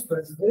vice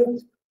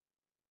president.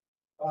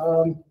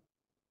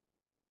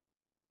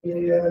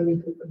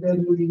 And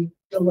then we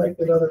elect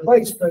another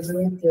vice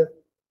president that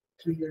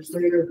 2 years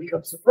later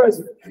becomes the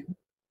president.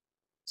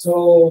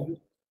 So,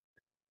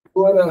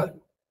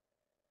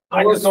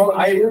 I just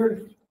don't,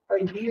 your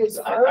ideas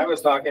I are?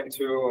 was talking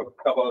to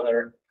a couple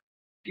other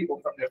people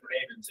from different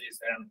agencies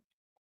and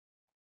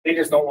they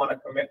just don't want to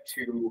commit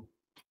to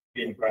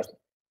being president.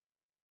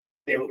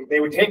 They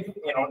would take,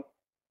 you know,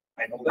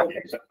 I know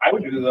that I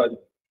would do the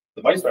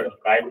vice president.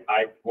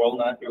 I will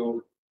not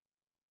do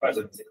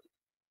presidency.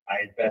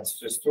 That's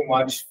just too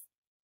much.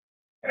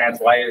 And that's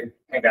why I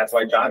think that's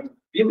why John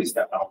Beasley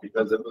stepped out,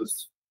 because it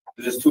was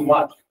just too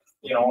much,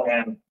 you know,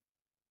 and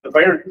the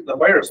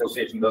fire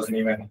association doesn't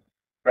even,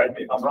 correct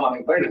me if I'm wrong,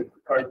 the fire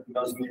department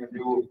doesn't even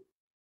do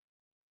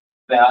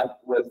that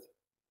with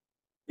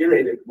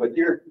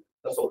your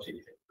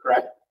association,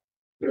 correct?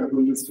 Yeah,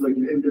 we just like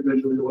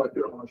individually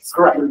elected officers.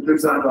 Correct.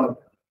 There's not a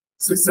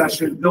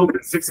succession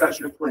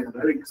plan.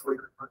 I think it's like.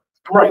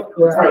 Right,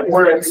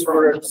 where it's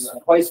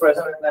vice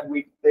president,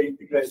 and then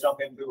you guys jump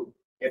into,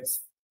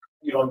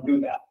 you don't do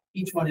that.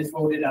 Each one is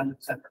voted on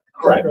separate.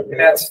 Correct,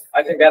 and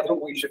I think that's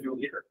what we should do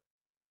here.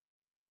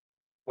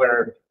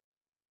 Where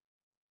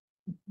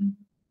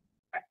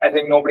I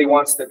think nobody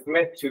wants to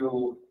commit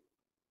to.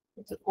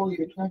 It's a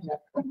 4-year term.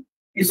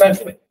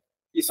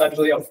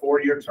 Essentially a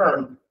 4-year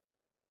term,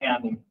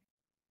 and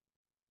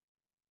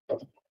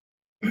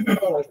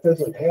Well, it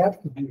doesn't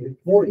have to be a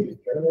 4-year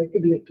term, it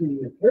could be a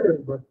 2-year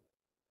term, but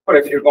but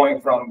if you're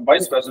going from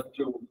vice president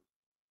to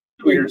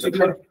 2 years of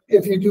term,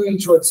 if you do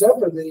each one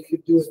separate, then you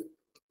could do it.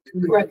 2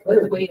 years Right, but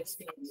the later. way it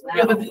stands now.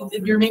 Yeah, but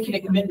if you're making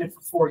a commitment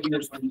for 4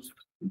 years when you.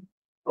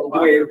 the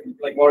way,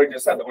 like Lori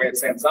just said, the way it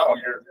stands now,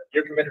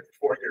 you're committed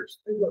for 4 years,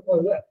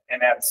 Well, that-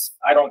 and that's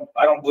I don't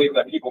believe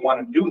that people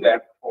want to do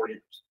that for 4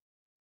 years.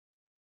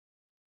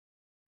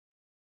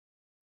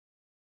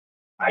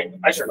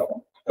 I sure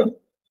don't.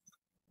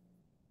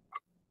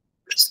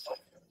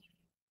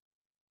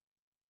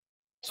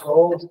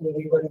 So,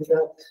 anybody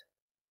got,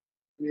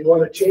 do you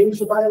want to change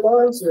the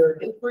bylaws or?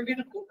 If we're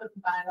gonna open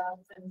the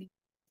bylaws and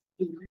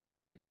do.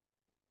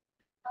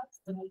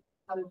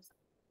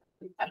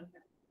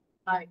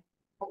 I.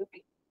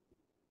 Okay.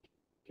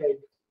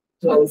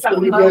 So Put should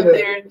we something out get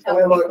there a and tell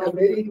bylaw people.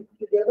 committee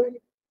together?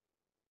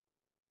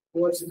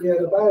 Who wants to be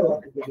on a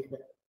bylaw committee?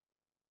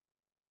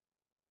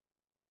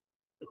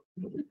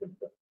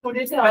 What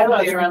is it?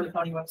 Bylaws are on the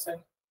county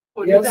website.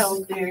 Put Yes. it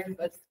out there,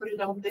 let's put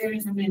it out there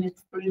in a minute,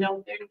 put it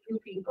out there to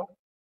people.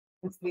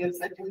 Because we have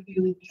such a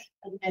huge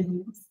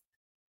attendance.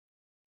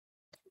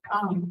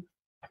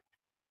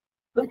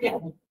 Look at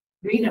it,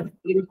 read them,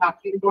 we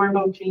talked before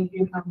about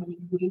changing how many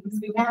meetings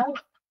we have.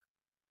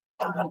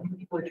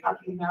 We're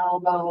talking now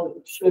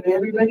about, should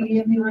everybody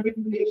in the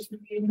organization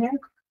be in there?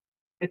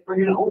 If we're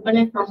gonna open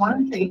it for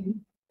one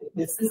thing,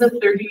 this is a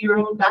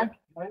 30-year-old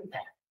document.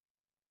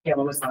 Yeah,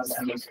 what was the last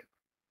time?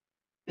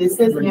 This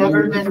has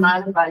never been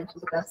modified to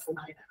the best of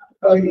my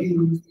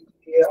knowledge.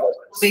 Yeah.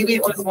 Maybe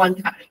it was one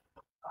time.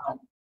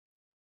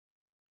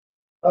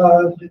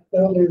 No,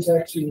 there's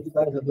actually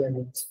 5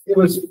 amendments. It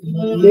was It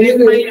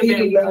amended might in have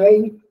been.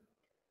 89,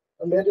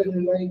 amended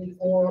in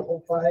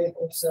 94, 05,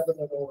 07,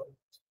 and 01.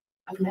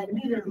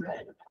 Amended or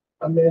read?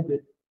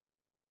 Amended.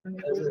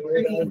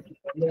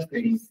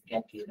 Pretty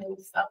sketchy little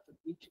stuff that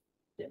we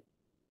did.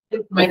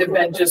 It might have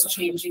been just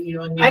changing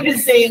you and I'm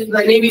just saying,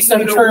 like. maybe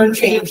some you know, term we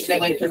change can't that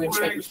might have change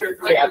the changed. word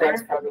or Yeah,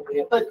 that's whatever, probably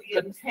it. But the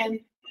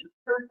intent and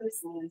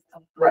purposes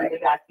of the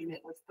Right.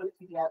 document was put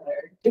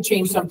together. To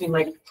change something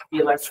like the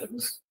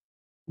elections,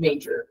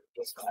 major.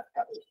 was not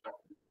happening.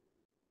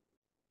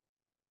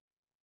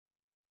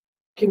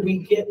 Can we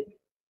get,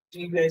 do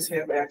you guys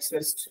have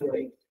access to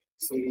like,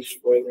 say,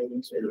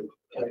 Sheboygan's or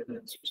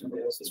Kevin's or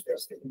somebody else's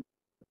president?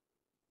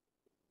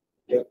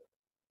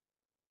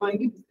 Well,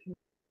 you,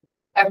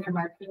 after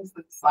Martin's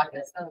would slide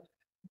us up,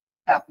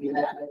 copy of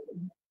that.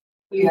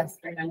 We asked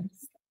for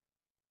nice.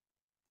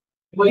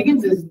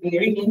 Wiggins is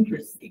very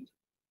interesting.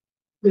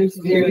 There's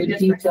very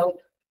detailed.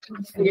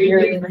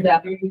 Very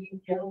in-depth. Very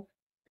detailed.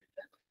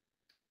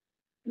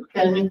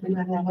 Got anything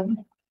on that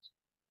one?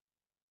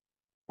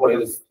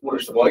 What is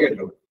Sheboygan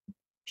doing?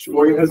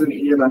 Sheboygan has an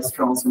EMS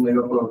council made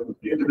up of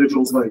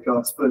individuals like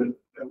us, but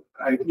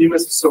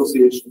EMS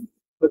association,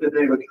 but then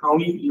they have a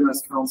county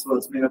EMS council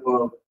that's made up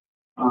of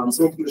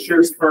someone from the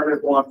sheriff's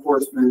department, law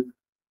enforcement,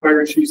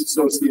 fire chiefs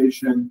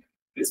association.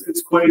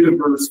 It's quite a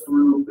diverse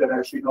group that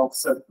actually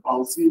helps set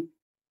policy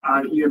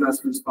on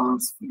EMS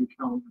response in the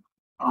county.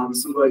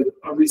 So like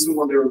a recent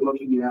one they were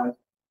looking at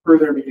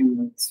further meeting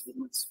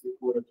let's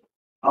report.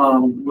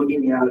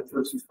 Looking at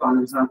first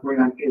responders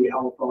operating on A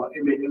alpha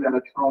and making that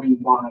a county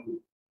wide.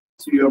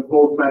 So you have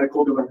both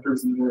medical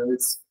directors in there.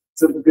 It's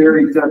a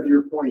very, to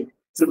your point,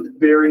 it's a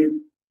very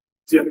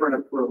different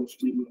approach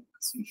to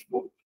EMS in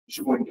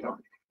Sheboygan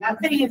County. Not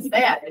saying it's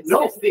bad, it's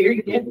No. just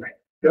very different.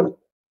 Yep.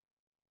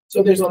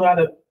 So there's a lot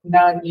of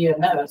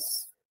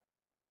non-EMS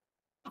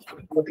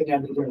looking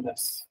at doing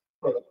this.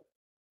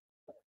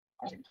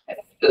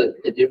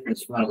 The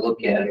difference you want to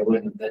look at,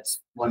 that's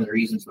one of the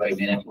reasons why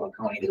Manitowoc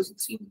County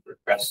doesn't seem to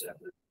progress that.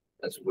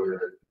 That's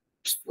where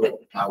split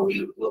how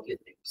we look at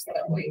things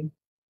that way.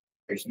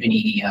 There's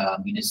many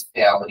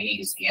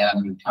municipalities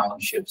and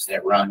townships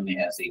that run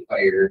as a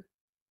fire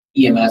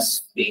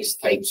EMS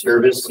based type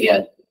service,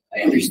 yet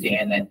I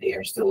understand that they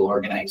are still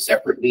organized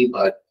separately,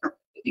 but I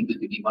think we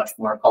could be much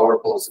more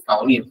powerful as a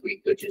county if we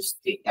could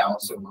just take down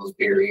some of those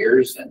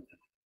barriers and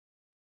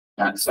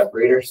not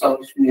separate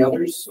ourselves from the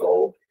others.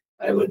 So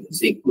I would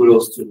say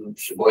kudos to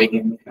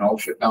Sheboygan,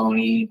 Kenosha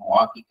County,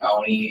 Milwaukee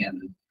County,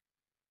 and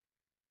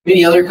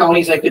many other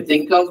counties I could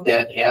think of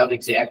that have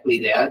exactly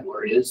that,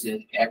 where it is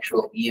an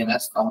actual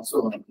EMS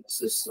council and it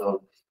consists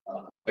of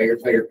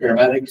firefighter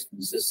paramedics,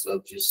 consists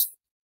of just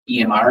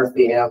EMR if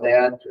they have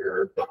that,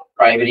 or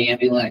private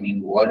ambulance, I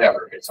mean,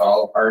 whatever, it's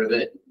all a part of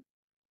it.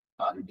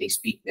 They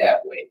speak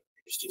that way.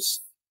 It's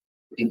just,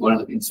 I think one of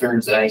the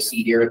concerns that I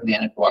see here at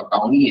Manitowoc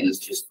County is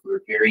just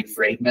we're very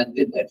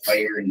fragmented, that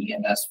fire and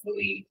EMS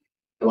really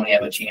don't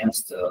have a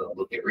chance to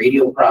look at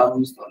radio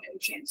problems, don't have a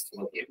chance to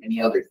look at many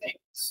other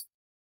things.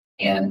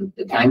 And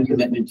the time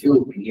commitment too,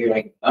 when you're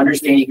like,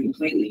 understand you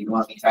completely, you don't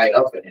want to be tied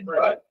up in it,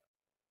 but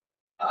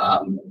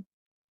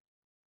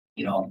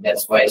you know,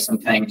 that's why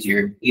sometimes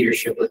your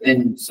leadership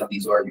within some of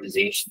these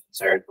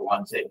organizations are the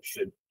ones that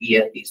should be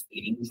at these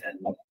meetings.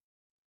 And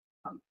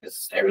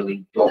because I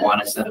really don't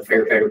want to send a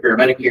firefighter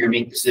paramedic here and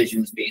make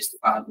decisions based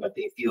upon what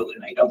they feel the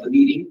night of the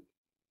meeting.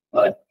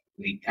 But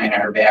we kind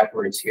of are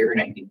backwards here,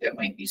 and I think that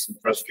might be some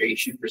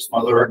frustration for some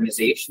other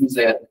organizations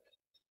that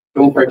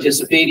don't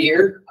participate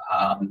here.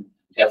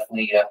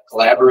 Definitely a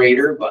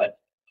collaborator, but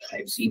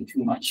I've seen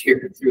too much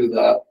here through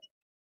the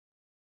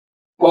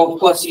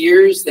 12+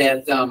 years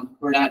that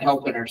we're not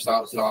helping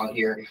ourselves at all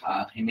here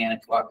in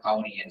Manitowoc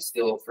County, and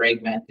still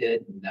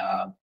fragmented.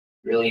 And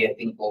really, I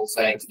think both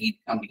sides need to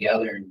come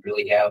together and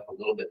really have a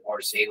little bit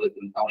more say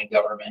within county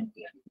government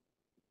and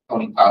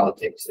county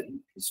politics and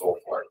so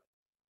forth.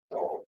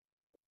 So,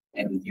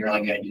 and you're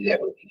only going to do that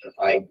with a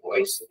unified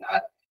voice, and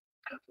not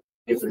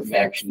different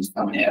factions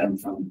coming at them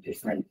from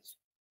different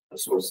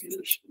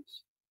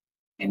associations.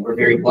 And we're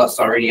very blessed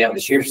already to have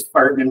the sheriff's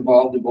department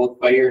involved in both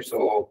fire.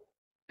 So,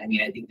 I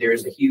mean, I think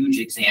there's a huge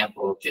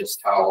example of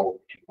just how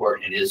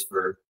important it is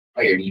for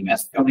fire and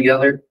EMS to come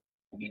together.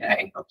 I mean,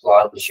 I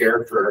applaud the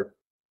sheriff for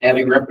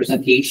having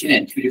representation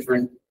at 2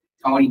 different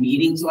county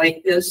meetings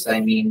like this. I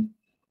mean,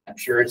 I'm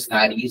sure it's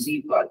not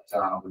easy, but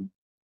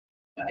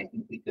I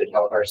think we could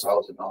help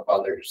ourselves and help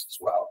others as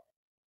well.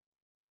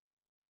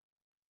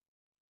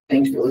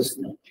 Thanks for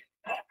listening.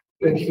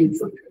 Thank you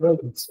for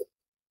coming.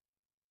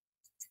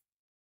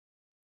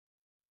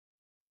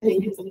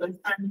 Thank you for the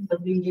time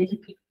of the year,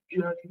 you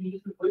know,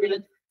 we're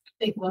gonna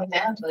think about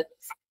that, but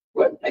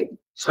What I,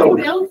 so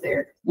so out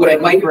there. what I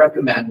might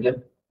recommend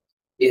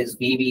is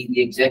maybe the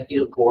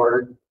executive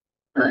board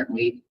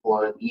currently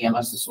for the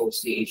EMS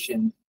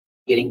Association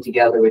getting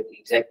together with the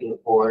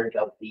executive board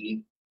of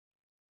the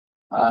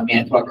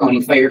Manitowoc County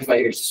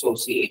Firefighters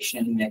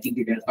Association. I think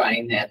you're going to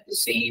find that the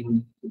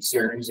same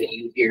concerns that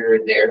you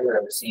hear there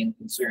are the same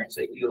concerns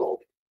that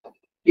you'll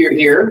hear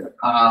here.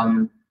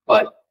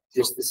 But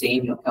just the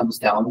same, it comes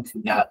down to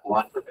not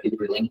want to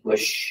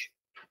relinquish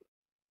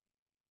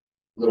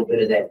a little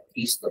bit of that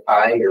piece of the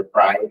pie or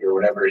pride or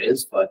whatever it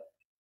is. But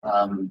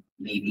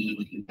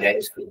maybe you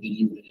guys could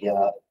be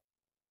the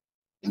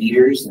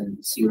leaders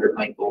and see where it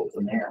might go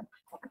from there.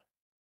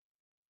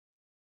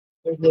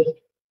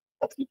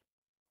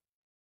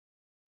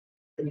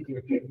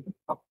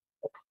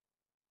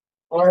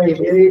 All right,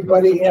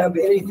 anybody have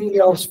anything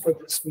else for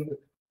this meeting?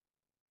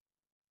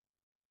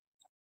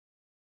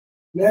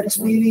 Next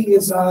meeting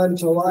is on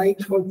July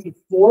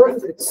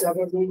 24th at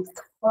 7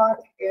 o'clock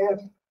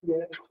and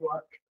 9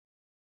 o'clock.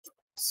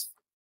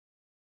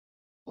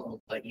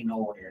 I'll let you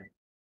know where.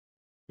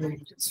 If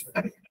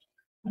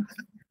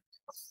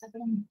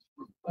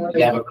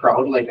you have a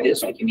crowd like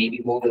this, we can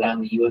maybe move it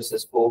on the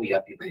USS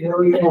Bovia. Here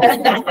we go.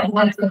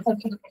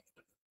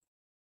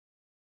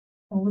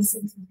 I'll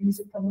listen to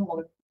music on the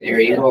water.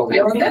 There you go.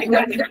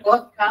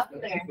 What up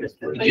there?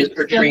 Just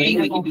for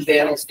training, we can do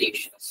battle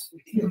stations.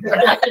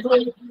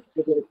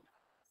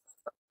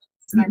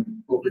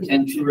 We'll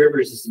pretend Two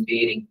Rivers is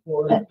invading.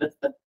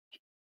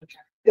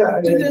 Yeah, I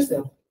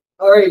understand.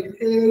 All right,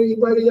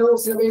 anybody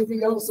else have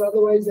anything else?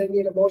 Otherwise, I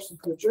need a motion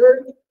to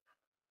adjourn.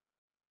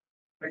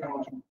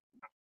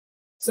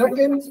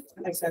 Second?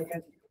 I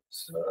second.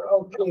 So,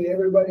 okay,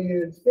 everybody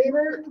in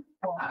favor?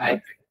 Aye.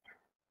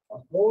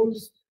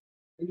 Opposed?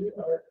 We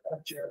are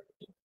adjourned.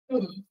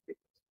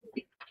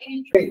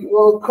 Okay,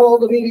 we'll call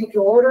the meeting to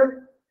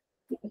order.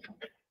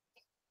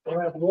 We'll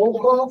have roll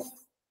call.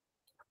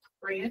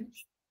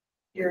 Branch.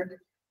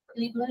 Here.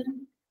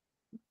 Cleveland.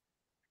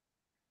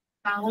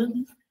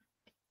 Collins.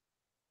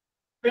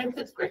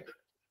 Francis Griffin.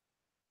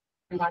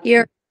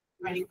 Here.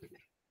 Ready?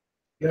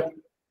 Yep.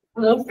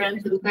 Hello,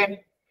 Francis Griffin.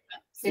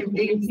 Same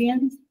day as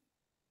Ian's.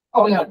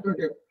 Oh, yeah, we're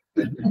good.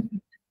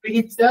 Bring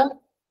it stuff.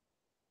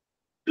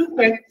 Two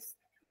bricks.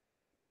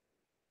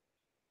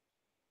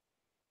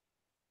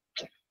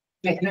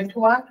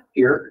 Manitowoc,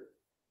 Here.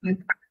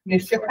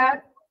 Mr.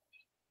 Pat.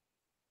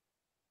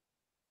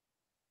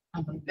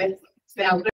 That's